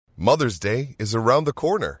Mother's Day is around the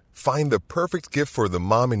corner. Find the perfect gift for the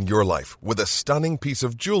mom in your life with a stunning piece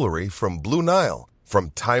of jewelry from Blue Nile.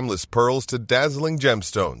 From timeless pearls to dazzling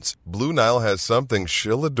gemstones, Blue Nile has something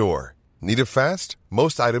she'll adore. Need it fast?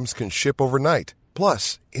 Most items can ship overnight.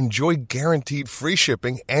 Plus, enjoy guaranteed free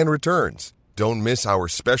shipping and returns. Don't miss our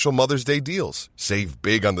special Mother's Day deals. Save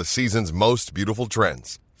big on the season's most beautiful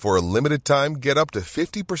trends. For a limited time, get up to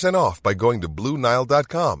 50% off by going to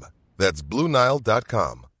BlueNile.com. That's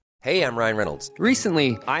BlueNile.com. Hey, I'm Ryan Reynolds.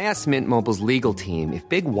 Recently, I asked Mint Mobile's legal team if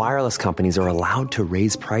big wireless companies are allowed to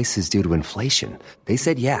raise prices due to inflation. They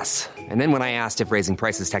said yes. And then when I asked if raising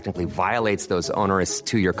prices technically violates those onerous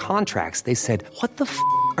two-year contracts, they said, "What the f***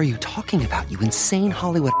 are you talking about, you insane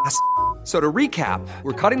Hollywood ass?" So to recap,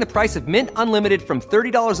 we're cutting the price of Mint Unlimited from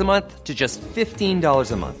 $30 a month to just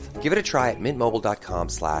 $15 a month. Give it a try at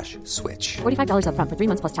mintmobile.com/switch. $45 up front for 3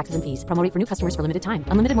 months plus taxes and fees. Promo rate for new customers for limited time.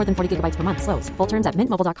 Unlimited more than 40 gigabytes per month. Slows full terms at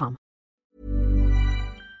mintmobile.com.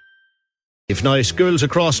 Now, schools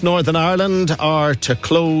across Northern Ireland are to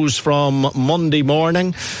close from Monday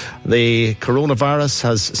morning. The coronavirus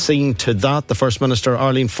has seen to that. The First Minister,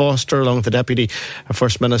 Arlene Foster, along with the Deputy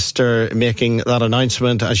First Minister, making that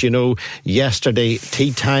announcement, as you know, yesterday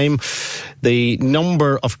tea time. The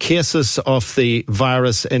number of cases of the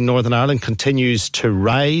virus in Northern Ireland continues to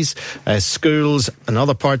rise. Schools in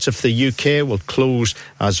other parts of the UK will close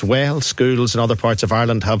as well. Schools in other parts of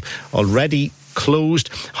Ireland have already closed.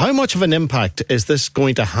 How much of an impact is this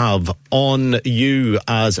going to have on you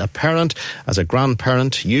as a parent, as a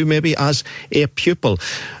grandparent, you maybe as a pupil?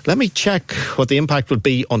 Let me check what the impact would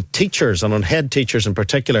be on teachers and on head teachers in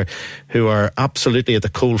particular, who are absolutely at the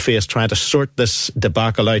coalface trying to sort this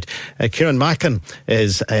debacle out. Kieran Mackin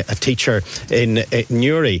is a teacher in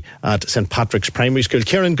Newry at St Patrick's Primary School.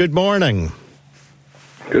 Kieran, good morning.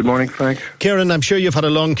 Good morning, Frank. Kieran, I'm sure you've had a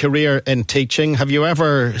long career in teaching. Have you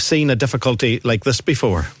ever seen a difficulty like this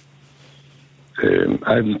before?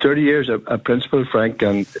 I'm 30 years a principal, Frank,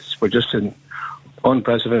 and we're just in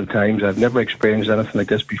unprecedented times. I've never experienced anything like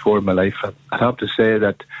this before in my life. I have to say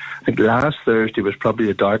that I think last Thursday was probably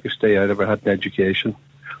the darkest day I'd ever had in education,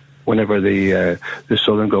 whenever the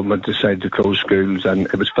Southern government decided to close schools, and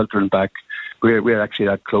it was filtering back. We're actually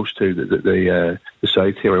that close to the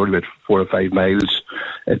south here. We're only about 4 or 5 miles.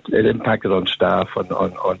 It impacted on staff,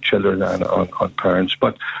 on children and on parents.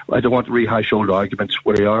 But I don't want to rehash old arguments.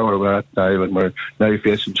 Where we're at now, and we're now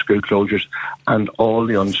facing school closures and all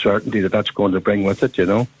the uncertainty that's going to bring with it, you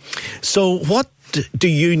know. So what do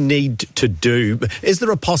you need to do? Is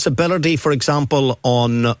there a possibility, for example,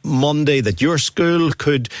 on Monday that your school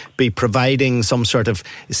could be providing some sort of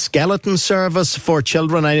skeleton service for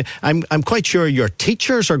children? I'm quite sure your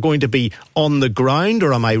teachers are going to be on the ground,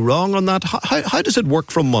 or am I wrong on that? How does it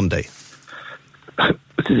work from Monday?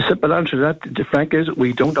 The simple answer to that, Frank, is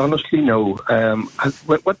we don't honestly know.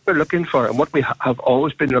 What we're looking for, and what we have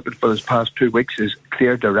always been looking for this past 2 weeks, is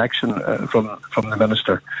clear direction from the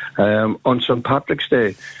Minister. On St Patrick's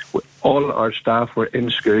Day, all our staff were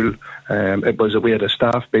in school. We had a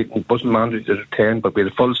staff meeting. It wasn't mandatory to attend, but we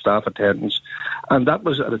had a full staff attendance. And that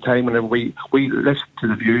was at a time when we listened to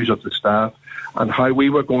the views of the staff and how we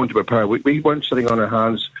were going to prepare. We weren't sitting on our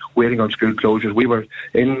hands waiting on school closures. We were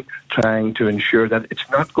in trying to ensure that it's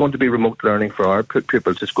not going to be remote learning for our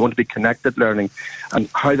pupils. It's going to be connected learning. And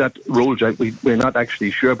how that rolls out, we're not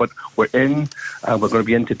actually sure, but we're in. We're going to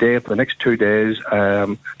be in today for the next 2 days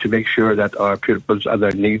to make sure that our pupils and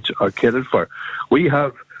their needs are catered for. We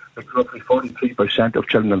have roughly 43% of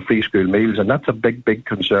children on free school meals, and that's a big, big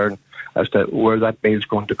concern as to where that meal is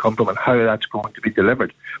going to come from and how that's going to be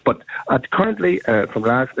delivered. But currently, from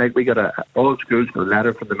last night, we got all schools got a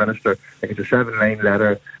letter from the Minister. I think it's a 7-line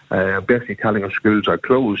letter, basically telling us schools are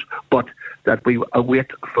closed, but that we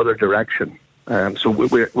await further direction. So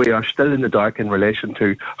we are still in the dark in relation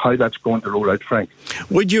to how that's going to roll out, Frank.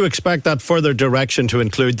 Would you expect that further direction to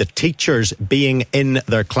include the teachers being in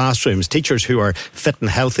their classrooms, teachers who are fit and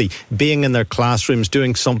healthy, being in their classrooms,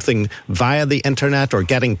 doing something via the internet, or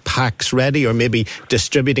getting packs ready, or maybe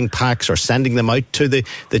distributing packs or sending them out to the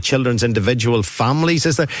children's individual families?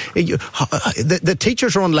 Is there the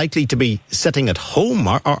teachers are unlikely to be sitting at home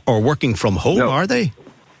or working from home, no. Are they?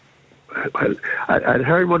 Well, I'd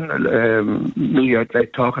heard one media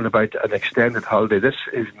outlet talking about an extended holiday. This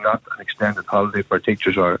is not an extended holiday for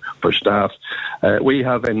teachers or for staff. We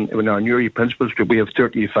have in our Newry Principals Group, we have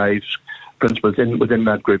 35 principals within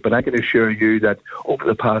that group, and I can assure you that over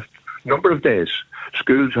the past number of days,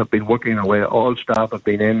 schools have been working away. All staff have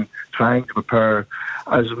been in trying to prepare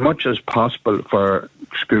as much as possible for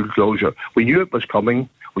school closure. We knew it was coming.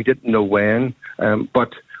 We didn't know when,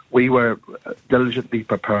 but we were diligently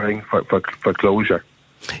preparing for closure.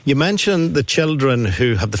 You mentioned the children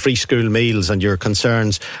who have the free school meals, and your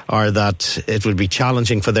concerns are that it would be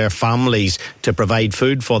challenging for their families to provide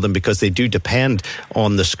food for them because they do depend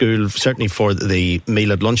on the school, certainly for the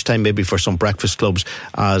meal at lunchtime, maybe for some breakfast clubs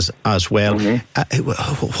as well.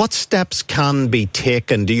 What steps can be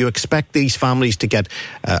taken? Do you expect these families to get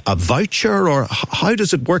a voucher, or how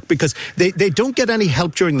does it work? Because they don't get any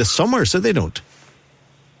help during the summer, so they don't.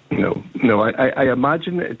 No. I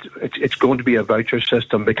imagine it's going to be a voucher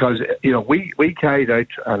system because we carried out,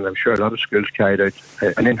 and I'm sure a lot of schools carried out,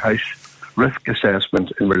 an in-house risk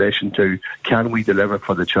assessment in relation to can we deliver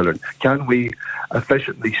for the children? Can we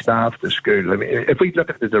efficiently staff the school? I mean, if we look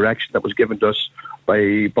at the direction that was given to us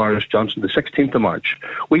by Boris Johnson the 16th of March,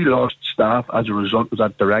 we lost staff as a result of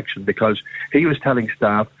that direction because he was telling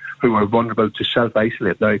staff who were vulnerable to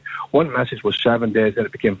self-isolate. Now, one message was 7 days, then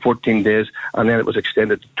it became 14 days, and then it was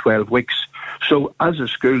extended to 12 weeks. So, as a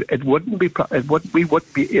school, we wouldn't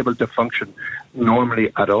be able to function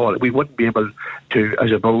normally at all. We wouldn't be able to, I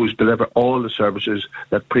suppose, deliver all the services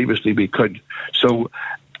that previously we could. So,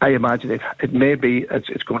 I imagine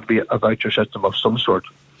it's going to be a voucher system of some sort.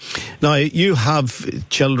 Now, you have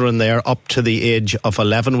children there up to the age of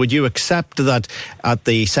 11. Would you accept that at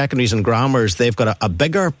the secondaries and grammars they've got a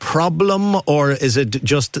bigger problem, or is it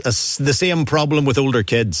just the same problem with older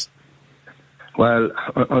kids? Well,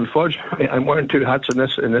 unfortunately, I'm wearing two hats in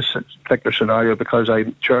this particular scenario because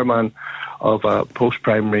I'm chairman of a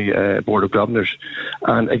post-primary board of governors.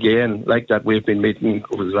 And again, like that, we've been meeting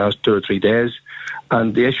over the last 2 or 3 days.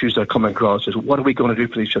 And the issues that are coming across is what are we going to do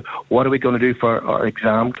for these children? What are we going to do for our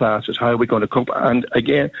exam classes? How are we going to cope? And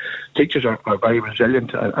again, teachers are very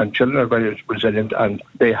resilient and children are very resilient, and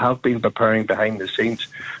they have been preparing behind the scenes.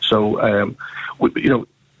 So,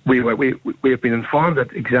 we have been informed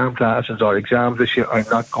that exam classes or exams this year are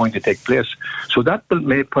not going to take place. So that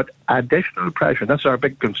may put additional pressure. That's our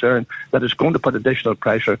big concern, that it's going to put additional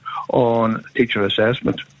pressure on teacher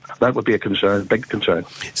assessment. That would be a concern, big concern.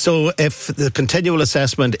 So if the continual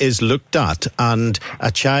assessment is looked at and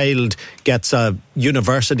a child gets a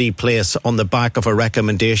university place on the back of a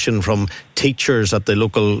recommendation from teachers at the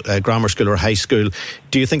local grammar school or high school,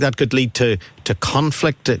 do you think that could lead to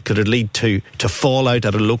conflict? Could it lead to fallout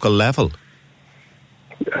at a local level?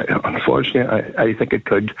 Unfortunately, I think it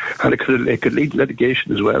could. And it could lead to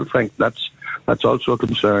litigation as well, Frank. That's also a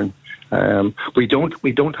concern. We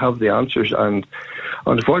don't have the answers, and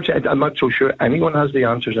unfortunately, I'm not so sure anyone has the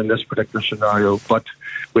answers in this particular scenario. But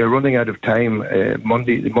we're running out of time.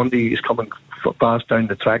 Monday is coming fast down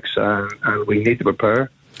the tracks, and we need to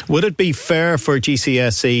prepare. Would it be fair for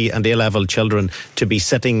GCSE and A-level children to be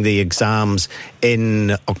sitting the exams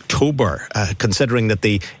in October, considering that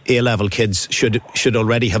the A-level kids should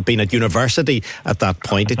already have been at university at that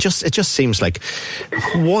point? It just seems like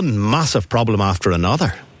one massive problem after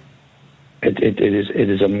another. It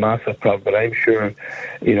is a massive problem, but I'm sure,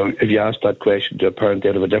 if you ask that question to a parent,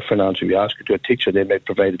 they'll have a different answer. If you ask it to a teacher, they may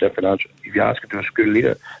provide a different answer. If you ask it to a school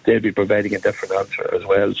leader, they'll be providing a different answer as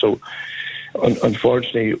well. So,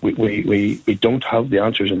 unfortunately, we don't have the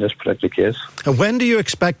answers in this particular case. And when do you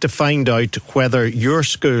expect to find out whether your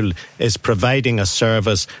school is providing a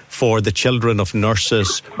service for the children of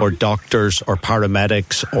nurses or doctors or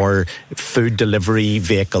paramedics or food delivery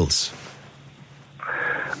vehicles?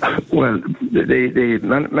 Well, the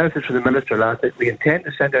message from the Minister last night, we intend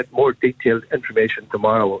to send out more detailed information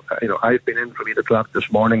tomorrow. I've been in from 8 o'clock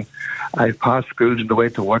this morning. I've passed schools on the way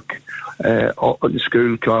to work. All the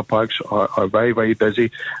school car parks are very, very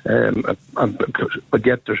busy. But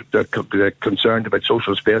yet they're concerned about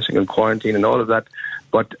social spacing and quarantine and all of that.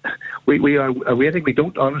 But we are waiting. We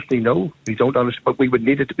don't honestly know. But we would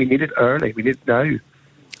need it. We need it early. We need it now.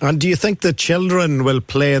 And do you think the children will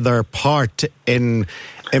play their part in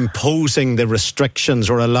imposing the restrictions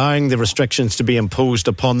or allowing the restrictions to be imposed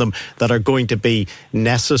upon them that are going to be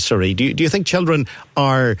necessary? Do you think children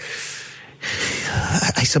are,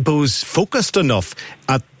 I suppose, focused enough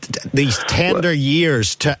at these tender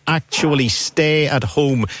years to actually stay at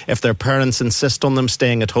home if their parents insist on them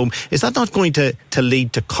staying at home? Is that not going to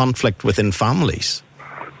lead to conflict within families?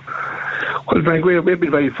 Well, Frank, we've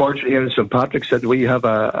been very fortunate here in St. Patrick's that we have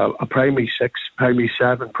a Primary 6, Primary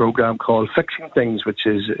 7 programme called Fixing Things, which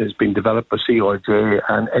is being developed by CRJ,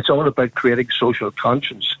 and it's all about creating social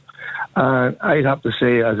conscience. And I'd have to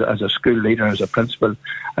say, as a school leader, as a principal,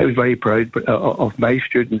 I was very proud of my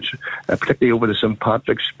students, particularly over the St.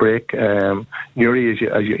 Patrick's break. Newry,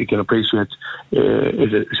 as you can appreciate,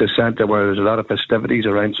 is a centre where there's a lot of festivities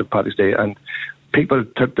around St. Patrick's Day, and people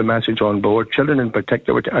took the message on board. Children in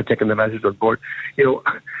particular are taking the message on board.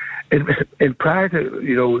 In prior to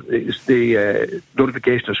the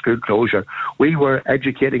notification of school closure, we were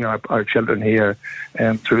educating our children here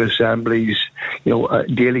through assemblies,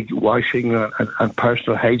 daily washing and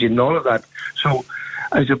personal hygiene, and all of that. So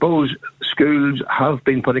I suppose schools have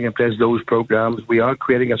been putting in place those programs. We are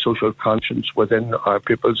creating a social conscience within our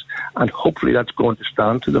pupils, and hopefully that's going to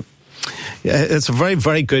stand to them. Yeah, it's a very,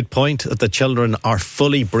 very good point that the children are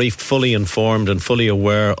fully briefed, fully informed and fully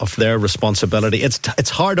aware of their responsibility. It's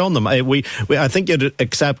hard on them. I think you'd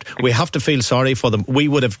accept we have to feel sorry for them. We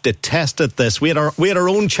would have detested this. We had our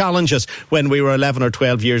own challenges when we were 11 or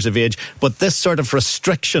 12 years of age, but this sort of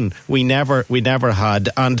restriction we never had.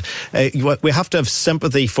 And we have to have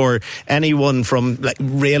sympathy for anyone from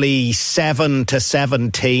really 7 to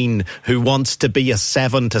 17 who wants to be a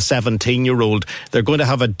 7 to 17-year-old. They're going to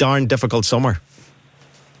have a darn difficult summer.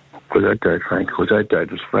 Without doubt, Frank, without doubt.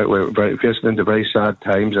 We're facing into very sad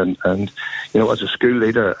times, and as a school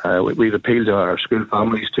leader, we'd appeal to our school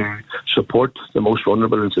families to support the most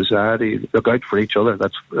vulnerable in society, look out for each other.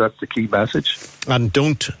 That's the key message. And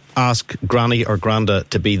don't ask Granny or Granda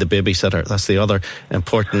to be the babysitter. That's the other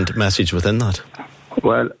important message within that.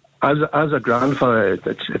 Well, as a grandfather,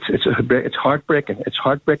 it's heartbreaking. It's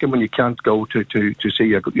heartbreaking when you can't go to see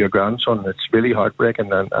your grandson. It's really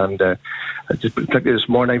heartbreaking. And just particularly this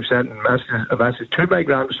morning, I've sent a message to my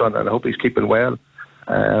grandson, and I hope he's keeping well.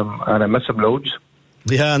 And I miss him loads.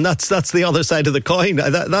 Yeah, and that's the other side of the coin.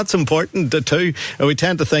 That's important too. We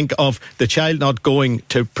tend to think of the child not going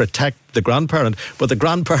to protect the grandparent, but the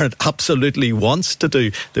grandparent absolutely wants to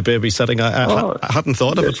do the babysitting. I hadn't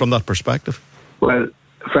thought of it from that perspective. Well,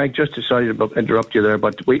 Frank, just to sorry to interrupt you there,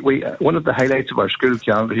 but we one of the highlights of our school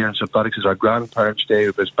calendar here in St. Patrick's is our Grandparents' Day,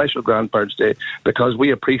 a special Grandparents' Day, because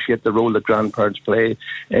we appreciate the role that grandparents play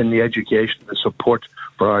in the education, the support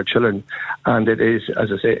for our children. And it is,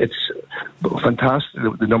 as I say, it's fantastic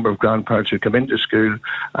the number of grandparents who come into school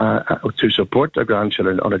to support their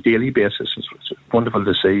grandchildren on a daily basis. It's wonderful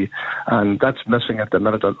to see, and that's missing at the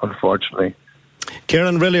minute, unfortunately.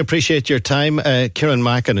 Kieran, really appreciate your time. Kieran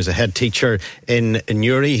Mackin is a head teacher in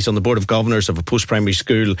Newry. He's on the Board of Governors of a post-primary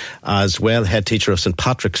school as well, head teacher of St.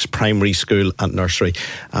 Patrick's Primary School and Nursery.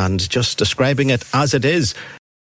 And just describing it as it is,